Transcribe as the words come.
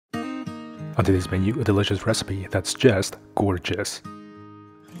On today's menu, a delicious recipe that's just gorgeous.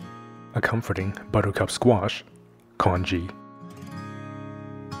 A comforting buttercup squash, congee.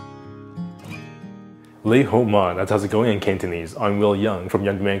 Lei ho ma, that's how's it going in Cantonese. I'm Yeung from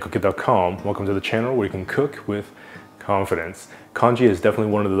YoungManCooking.com. Welcome to the channel where you can cook with confidence. Congee is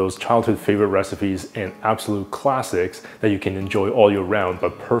definitely one of those childhood favorite recipes and absolute classics that you can enjoy all year round,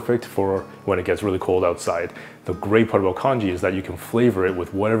 but perfect for when it gets really cold outside. The great part about congee is that you can flavor it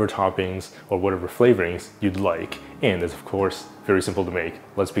with whatever toppings or whatever flavorings you'd like, and it's of course very simple to make.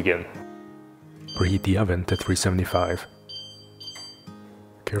 Let's begin. Preheat the oven to 375.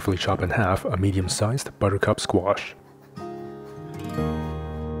 Carefully chop in half a medium-sized buttercup squash.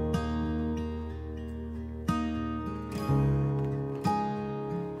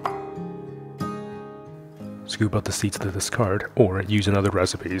 Scoop out the seeds to discard or use in other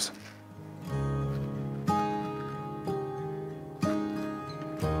recipes.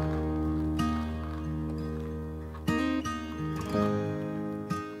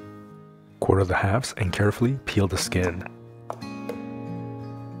 Quarter the halves and carefully peel the skin.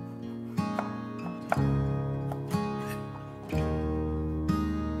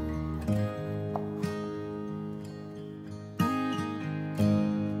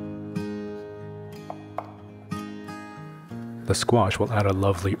 The squash will add a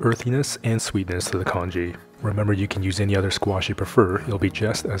lovely earthiness and sweetness to the congee. Remember, you can use any other squash you prefer, it'll be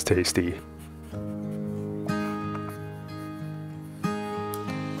just as tasty.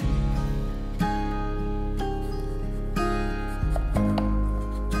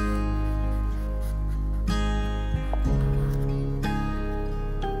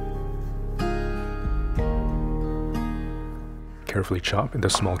 Carefully chop into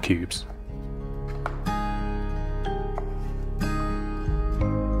small cubes.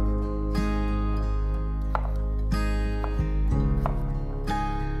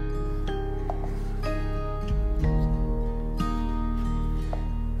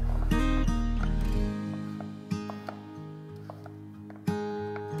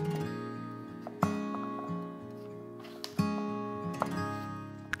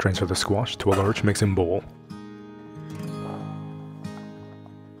 Transfer the squash to a large mixing bowl.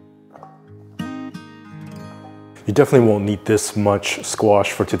 You definitely won't need this much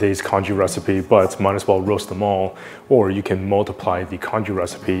squash for today's congee recipe, but might as well roast them all, or you can multiply the congee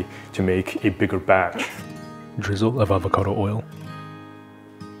recipe to make a bigger batch. Drizzle of avocado oil,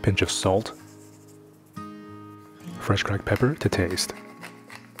 pinch of salt, fresh cracked pepper to taste,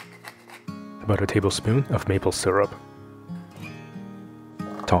 about a tablespoon of maple syrup.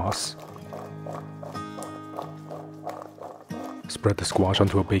 Toss. Spread the squash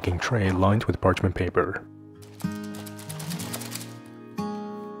onto a baking tray lined with parchment paper.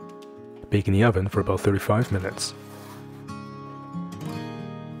 Bake in the oven for about 35 minutes.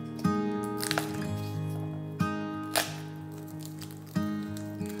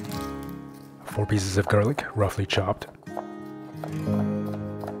 Four pieces of garlic, roughly chopped.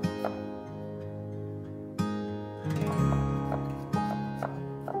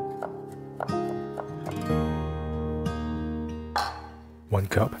 One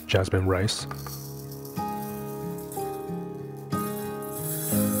cup jasmine rice.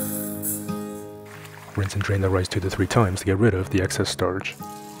 Rinse and drain the rice 2 to 3 times to get rid of the excess starch.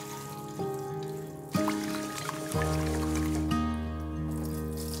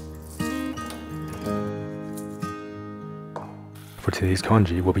 For today's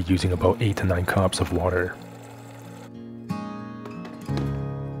congee, we'll be using about 8 to 9 cups of water.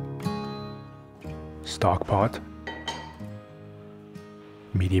 Stock pot.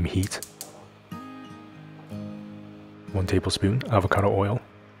 Medium heat. 1 tablespoon avocado oil.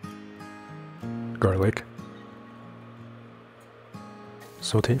 Garlic.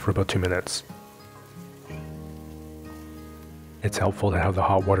 Saute for about 2 minutes. It's helpful to have the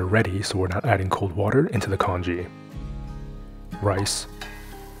hot water ready so we're not adding cold water into the congee. Rice.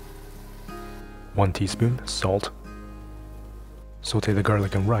 1 teaspoon salt. Saute the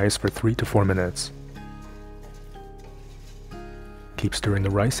garlic and rice for 3 to 4 minutes. Keep stirring the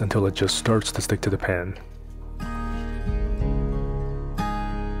rice until it just starts to stick to the pan.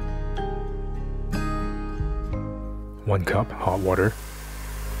 One cup hot water.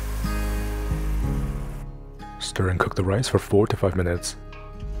 Stir and cook the rice for 4 to 5 minutes.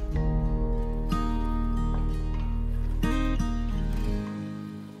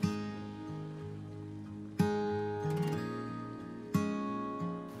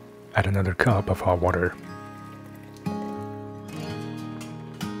 Add another cup of hot water.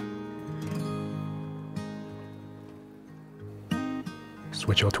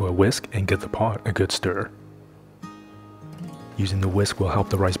 Switch out to a whisk and give the pot a good stir. Using the whisk will help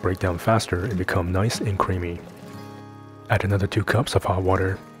the rice break down faster and become nice and creamy. Add another 2 cups of hot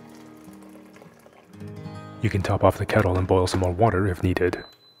water. You can top off the kettle and boil some more water if needed.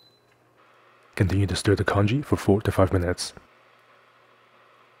 Continue to stir the congee for 4 to 5 minutes.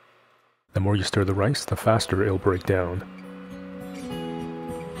 The more you stir the rice, the faster it'll break down.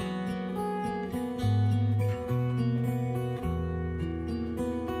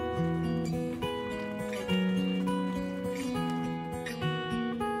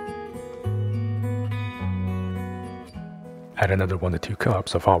 Add another 1 to 2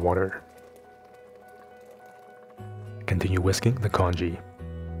 cups of hot water. Continue whisking the congee.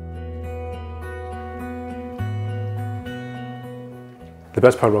 The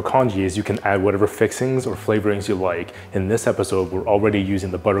best part about congee is you can add whatever fixings or flavorings you like. In this episode, we're already using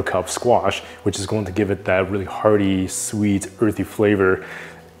the Buttercup squash, which is going to give it that really hearty, sweet, earthy flavor.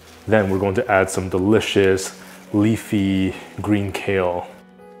 Then we're going to add some delicious, leafy green kale.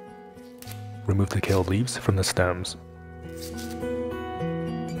 Remove the kale leaves from the stems.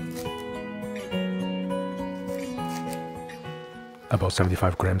 About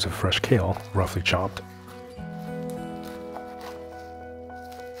 75 grams of fresh kale, roughly chopped.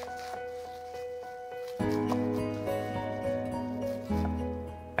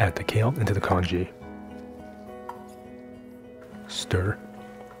 Add the kale into the congee. Stir.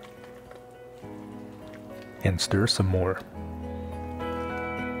 And stir some more.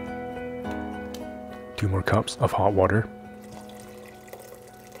 2 more cups of hot water.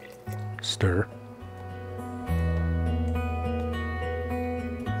 Stir.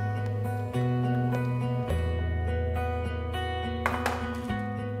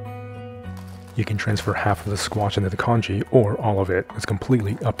 You can transfer half of the squash into the congee or all of it. It's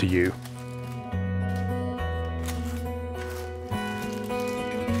completely up to you.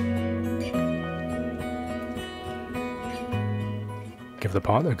 Give the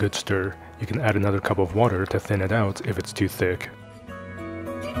pot a good stir. You can add another cup of water to thin it out if it's too thick.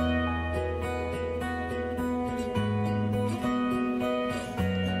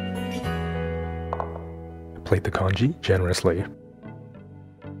 Plate the congee generously.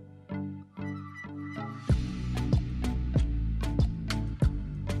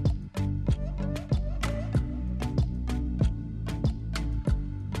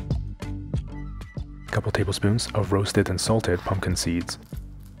 Couple tablespoons of roasted and salted pumpkin seeds.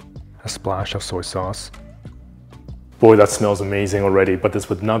 A splash of soy sauce. Boy, that smells amazing already, but this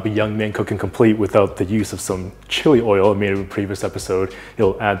would not be Young Man Cooking Complete without the use of some chili oil I made in a previous episode.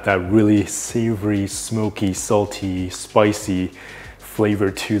 It'll add that really savory, smoky, salty, spicy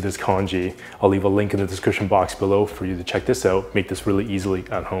flavor to this congee. I'll leave a link in the description box below for you to check this out. Make this really easily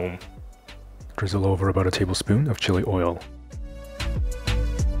at home. Drizzle over about a tablespoon of chili oil.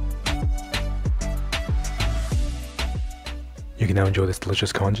 You can now enjoy this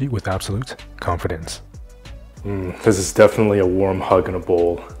delicious congee with absolute confidence. This is definitely a warm hug in a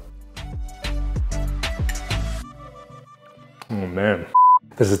bowl. Oh man,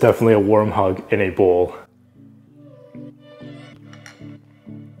 this is definitely a warm hug in a bowl.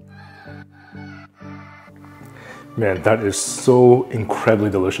 Man, that is so incredibly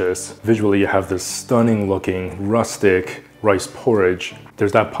delicious. Visually, you have this stunning looking rustic rice porridge.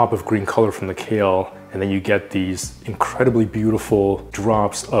 There's that pop of green color from the kale, and then you get these incredibly beautiful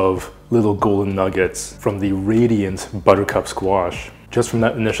drops of little golden nuggets from the radiant Buttercup squash. Just from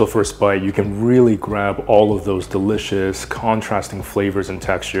that initial first bite, you can really grab all of those delicious, contrasting flavors and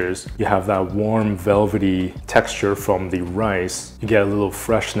textures. You have that warm, velvety texture from the rice. You get a little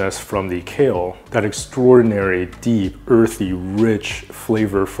freshness from the kale. That extraordinary, deep, earthy, rich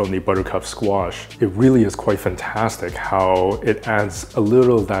flavor from the Buttercup squash. It really is quite fantastic how it adds a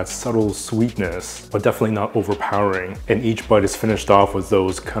little of that subtle sweetness, but definitely not overpowering. And each bite is finished off with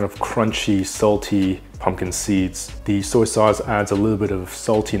those kind of crunchy, salty pumpkin seeds. The soy sauce adds a little bit of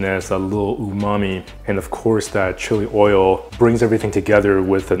saltiness, a little umami, and of course that chili oil brings everything together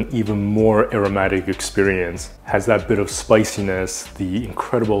with an even more aromatic experience. Has that bit of spiciness, the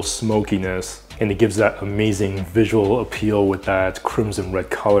incredible smokiness, and it gives that amazing visual appeal with that crimson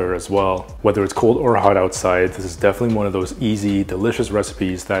red color as well. Whether it's cold or hot outside, this is definitely one of those easy, delicious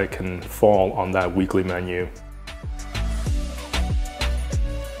recipes that can fall on that weekly menu.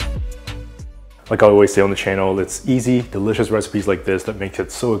 Like I always say on the channel, it's easy, delicious recipes like this that make it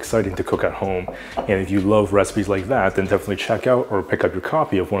so exciting to cook at home. And if you love recipes like that, then definitely check out or pick up your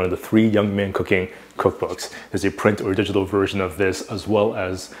copy of one of the 3 Young Man Cooking cookbooks. There's a print or digital version of this, as well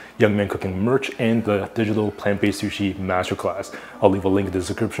as Young Man Cooking merch and the digital plant-based sushi masterclass. I'll leave a link in the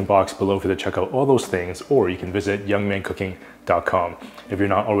description box below for you to check out all those things, or you can visit youngmancooking.com. If you're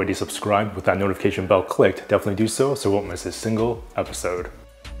not already subscribed with that notification bell clicked, definitely do so you won't miss a single episode.